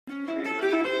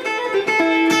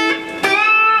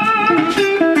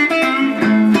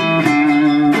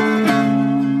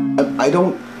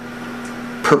don't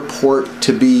purport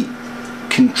to be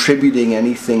contributing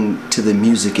anything to the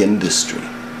music industry.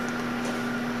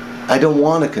 I don't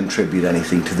want to contribute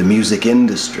anything to the music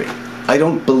industry. I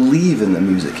don't believe in the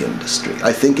music industry.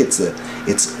 I think it's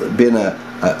been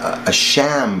a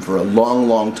sham for a long,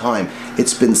 long time.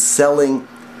 It's been selling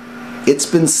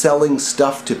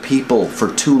stuff to people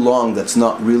for too long that's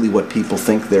not really what people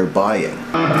think they're buying.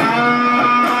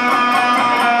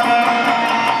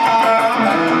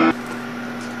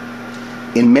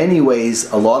 In many ways,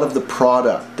 a lot of the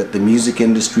product that the music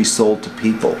industry sold to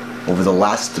people over the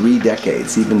last 3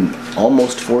 decades, even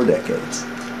almost 4 decades,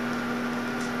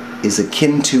 is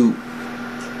akin to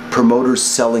promoters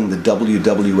selling the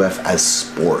WWF as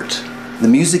sport. The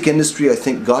music industry, I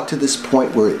think, got to this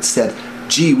point where it said,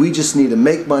 gee, we just need to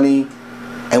make money,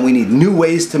 and we need new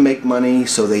ways to make money,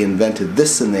 so they invented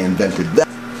this and they invented that.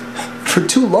 For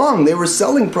too long, they were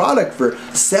selling product for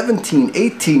 $17,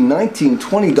 $18, $19,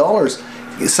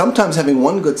 $20, sometimes having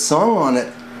one good song on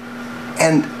it,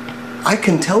 and I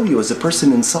can tell you as a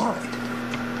person inside,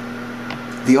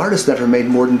 the artist never made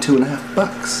more than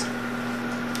 $2.50.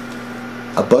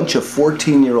 A bunch of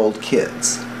 14-year-old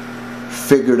kids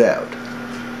figured out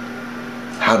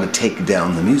how to take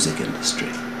down the music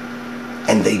industry.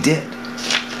 And they did.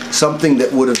 Something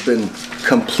that would have been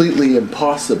completely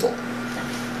impossible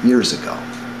years ago.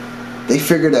 They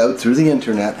figured out through the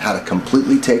internet how to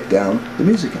completely take down the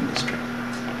music industry.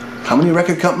 How many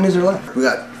record companies are left? We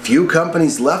got few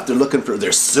companies left.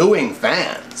 They're suing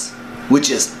fans, which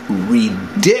is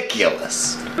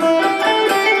ridiculous.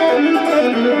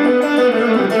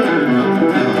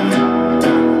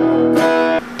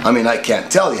 I mean, I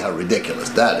can't tell you how ridiculous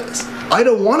that is. I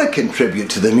don't want to contribute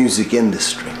to the music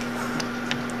industry.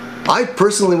 I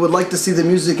personally would like to see the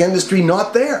music industry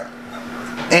not there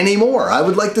anymore. I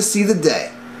would like to see the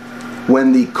day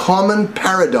when the common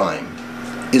paradigm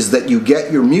is that you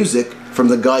get your music from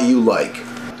the guy you like.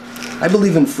 I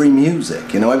believe in free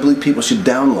music, you know, I believe people should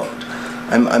download.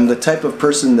 I'm the type of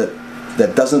person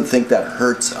that doesn't think that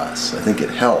hurts us. I think it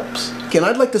helps. And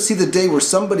I'd like to see the day where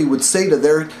somebody would say to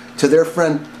their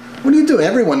friend, what are you doing?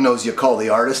 Everyone knows you call the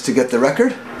artist to get the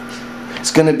record.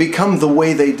 It's going to become the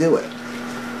way they do it,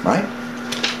 right?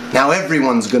 Now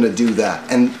everyone's going to do that.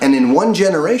 And in one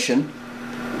generation,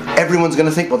 everyone's going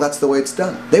to think, well, that's the way it's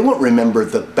done. They won't remember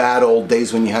the bad old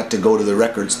days when you had to go to the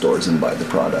record stores and buy the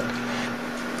product.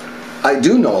 I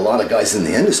do know a lot of guys in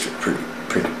the industry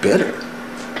pretty bitter,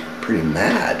 pretty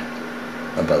mad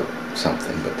about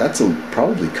something, but that's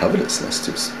probably covetousness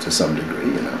to some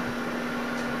degree, you know.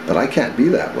 But I can't be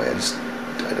that way.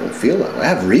 I don't feel that way. I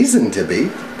have reason to be,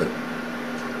 but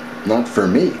not for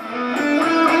me.